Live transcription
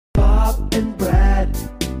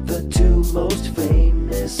most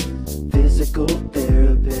famous physical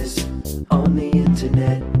therapist on the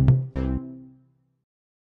internet.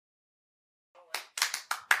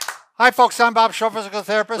 Hi, folks. I'm Bob Shaw, physical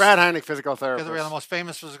therapist. Brad Heineck, physical Because therapist. we're the most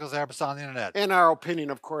famous physical therapists on the internet. In our opinion,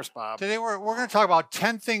 of course, Bob. Today, we're going to talk about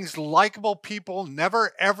 10 things likable people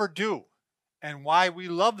never, ever do and why we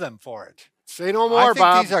love them for it. Say no more, I think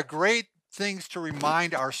Bob. these are great things to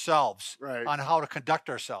remind ourselves Right. on how to conduct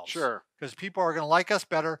ourselves. Sure. Because people are going to like us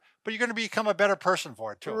better, but you're going to become a better person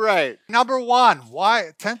for it, too. Right. Number one,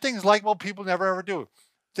 why 10 things likable people never, ever do.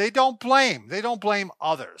 They don't blame. They don't blame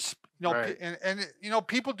others. You know, Right. and you know,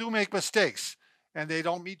 people do make mistakes. And they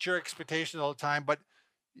don't meet your expectations all the time. But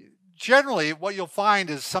generally, what you'll find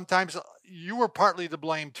is sometimes you were partly to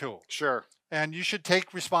blame too. Sure. And you should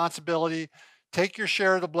take responsibility, take your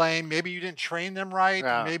share of the blame. Maybe you didn't train them right.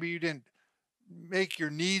 Yeah. Maybe you didn't make your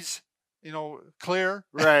needs, clear.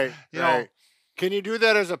 Right. You right. know, Can you do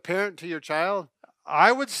that as a parent to your child?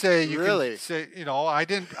 I would say you Really? can say,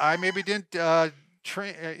 I maybe didn't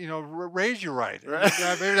train, raise you right. Right.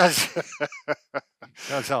 Maybe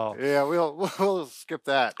that's all. Yeah, we'll skip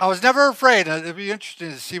that. I was never afraid. It'd be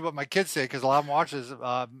interesting to see what my kids say because a lot of them watch this.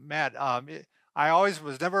 Matt, I always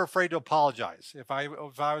was never afraid to apologize if I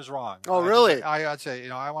was wrong. Oh, really? I'd say,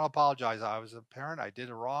 I want to apologize. I was a parent. I did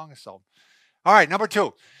it wrong. So, all right, number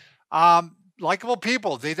two, likable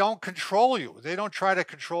people. They don't control you. They don't try to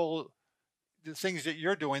control the things that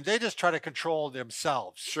you're doing. They just try to control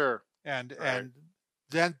themselves. Sure. And Right.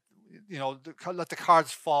 then let the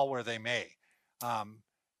cards fall where they may.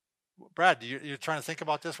 Brad, you're trying to think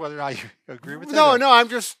about this, whether or not you agree with that? No, I'm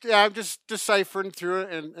just deciphering through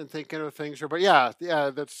it and thinking of things here. But yeah,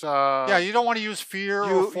 that's you don't want to use fear or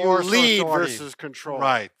you force lead or authority. versus control.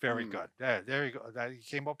 Right, very good. There you go. You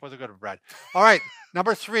came up with a good one, Brad. All right,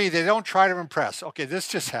 number three, they don't try to impress. Okay, this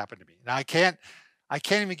just happened to me. Now I can't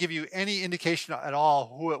even give you any indication at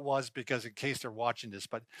all who it was because in case they're watching this,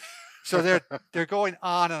 but so they're going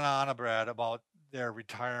on and on, Brad, about their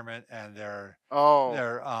retirement and their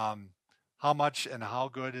how much and how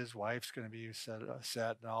good his wife's going to be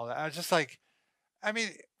set and all that. I was just like,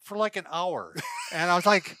 for like an hour, and I was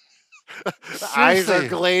like, The eyes are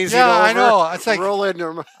glazing yeah, over. I know. It's like, rolling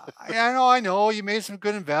their I know. You made some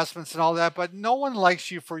good investments and all that, but no one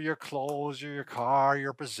likes you for your clothes or your car,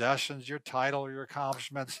 your possessions, your title, or your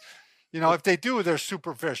accomplishments. If they do, they're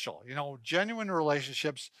superficial. Genuine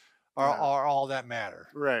relationships are all that matter.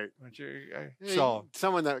 Right. So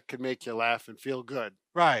someone that could make you laugh and feel good.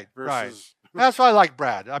 Right. Versus, That's why I like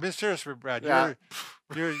Brad. I mean, seriously, Brad. Yeah.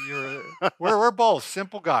 We're both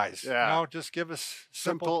simple guys. Yeah. Just give us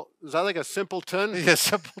simple. Is that like a simpleton? Yeah,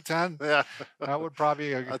 simpleton. Yeah. That would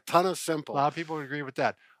probably a ton of a simple. lot of people would agree with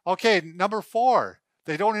that. Okay, number four.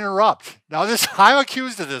 They don't interrupt. Now I'm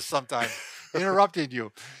accused of this sometimes, interrupting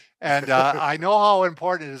you, and I know how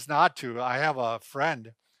important it is not to. I have a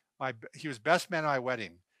friend. He was best man at my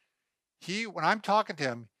wedding. When I'm talking to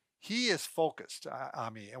him, he is focused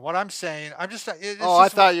on me. And what I'm saying, I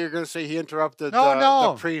thought you were going to say he interrupted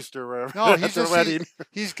the priest or whatever. No, at the wedding.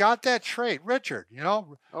 He's got that trait. Richard,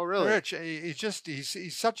 Oh, really? Rich,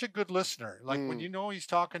 he's such a good listener. Like when he's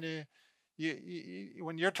talking to you,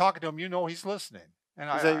 when you're talking to him, he's listening. And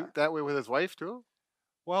Is that way with his wife too?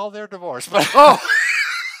 Well, they're divorced. But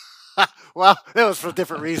well, that was for a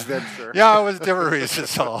different reason then, sir. Yeah, it was a different reason.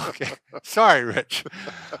 So, okay. Sorry, Rich.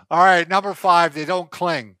 All right, number five, they don't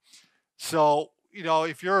cling. So,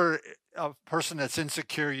 if you're a person that's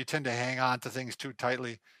insecure, you tend to hang on to things too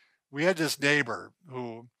tightly. We had this neighbor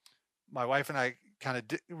who my wife and I kind of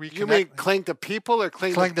reconnected. You mean cling to people or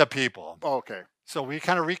cling to people? Oh, okay. So we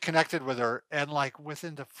kind of reconnected with her, and like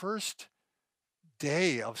within the first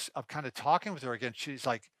day of kind of talking with her again, she's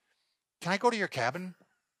like, "Can I go to your cabin?"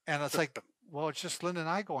 And it's like, "Well, it's just Linda and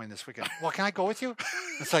I going this weekend." "Well, can I go with you?"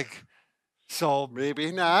 It's like, so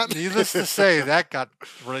maybe not. Needless to say,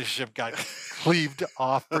 relationship got cleaved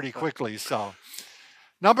off pretty quickly. So,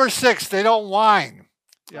 number six, they don't whine.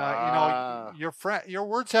 Your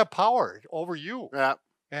words have power over you. Yeah.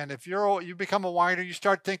 And if you become a whiner, you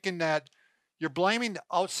start thinking that you're blaming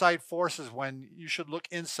outside forces when you should look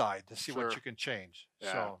inside to see what you can change.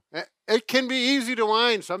 Yeah. So it can be easy to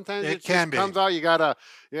whine. Sometimes it just comes out. You gotta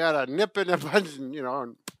nip it in the bud,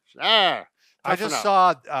 and I just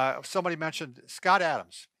saw somebody mentioned Scott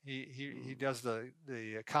Adams. He does the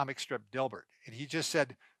comic strip Dilbert, and he just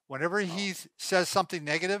said whenever he says something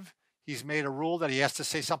negative, he's made a rule that he has to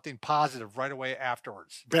say something positive right away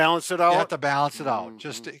afterwards. Balance it out. You have to balance it out,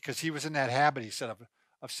 just because he was in that habit. He said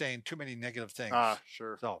of saying too many negative things.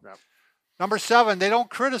 Sure. So, yep. Number seven, they don't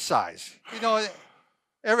criticize.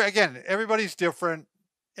 Everybody's different.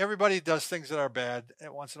 everybody does things that are bad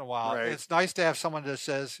once in a while. Right. It's nice to have someone that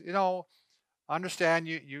says, I understand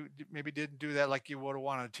you maybe didn't do that like you would have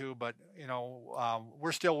wanted to, but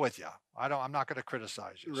we're still with you. I'm not going to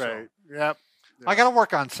criticize you. Right. So. Yep. I got to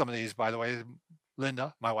work on some of these, by the way.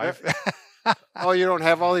 Linda, my wife. Oh, you don't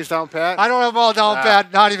have all these down pat? I don't have them all down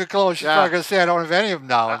pat. Not even close. She's probably going to say I don't have any of them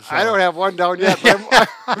down. So. I don't have one down yet. But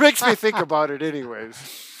it makes me think about it anyways.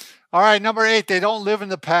 All right, number 8, they don't live in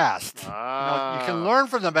the past. You can learn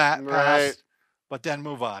from the past, right. but then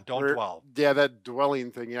move on. Don't dwell. Yeah, that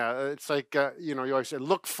dwelling thing. Yeah, it's like, you always say,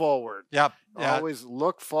 look forward. Yep. Always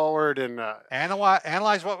look forward and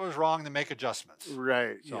analyze what was wrong and make adjustments.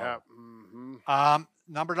 Right. So, yeah. Mm-hmm.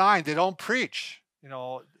 Number 9, they don't preach.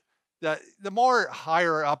 The more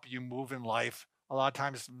higher up you move in life, a lot of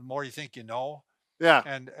times the more you think you know. Yeah.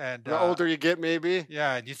 And the older you get, maybe.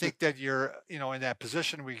 Yeah, and you think that you're, in that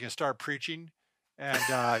position where you can start preaching, and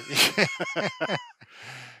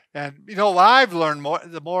and what I've learned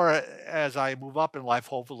the more as I move up in life,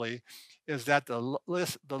 hopefully, is that the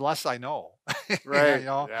less I know. Right.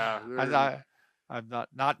 Yeah. I'm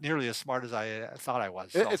not nearly as smart as I thought I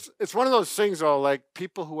was. So. It's one of those things though, like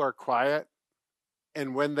people who are quiet.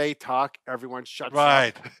 And when they talk, everyone shuts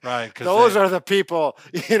up. Right. Those are the people,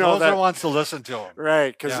 those are the ones to listen to them.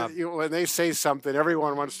 Right, because when they say something,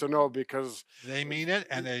 everyone wants to know because they mean it,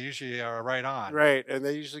 and they usually are right on. Right, and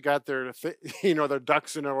they usually got their, their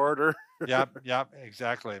ducks in order. Yep,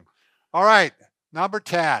 exactly. All right, number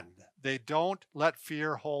 10. They don't let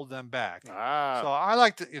fear hold them back. So I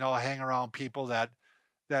like to, hang around people that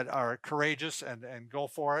are courageous and go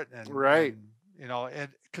for it, and right, and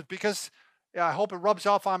because. Yeah, I hope it rubs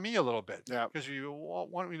off on me a little bit. Yeah, because we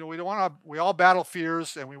don't want to. We all battle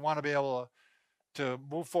fears, and we want to be able to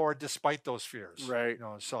move forward despite those fears. Right.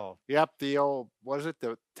 So. Yep. The old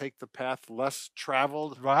take the path less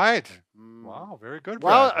traveled. Right. Wow. Very good.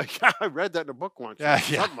 Well, I read that in a book once. Yeah.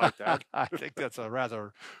 Something like that. I think that's a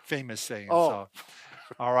rather famous saying. Oh. So.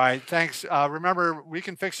 All right. Thanks. Remember, we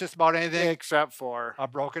can fix just about anything except for a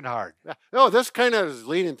broken heart. Yeah. No, this kind of is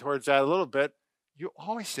leaning towards that a little bit. You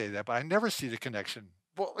always say that, but I never see the connection.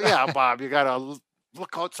 Well, yeah, Bob, you got to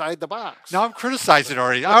look outside the box. Now I'm criticizing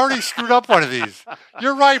already. I already screwed up one of these.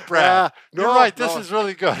 You're right, Brad. You're right. This is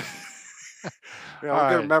really good.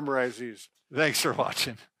 I'm going to memorize these. Thanks for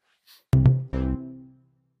watching.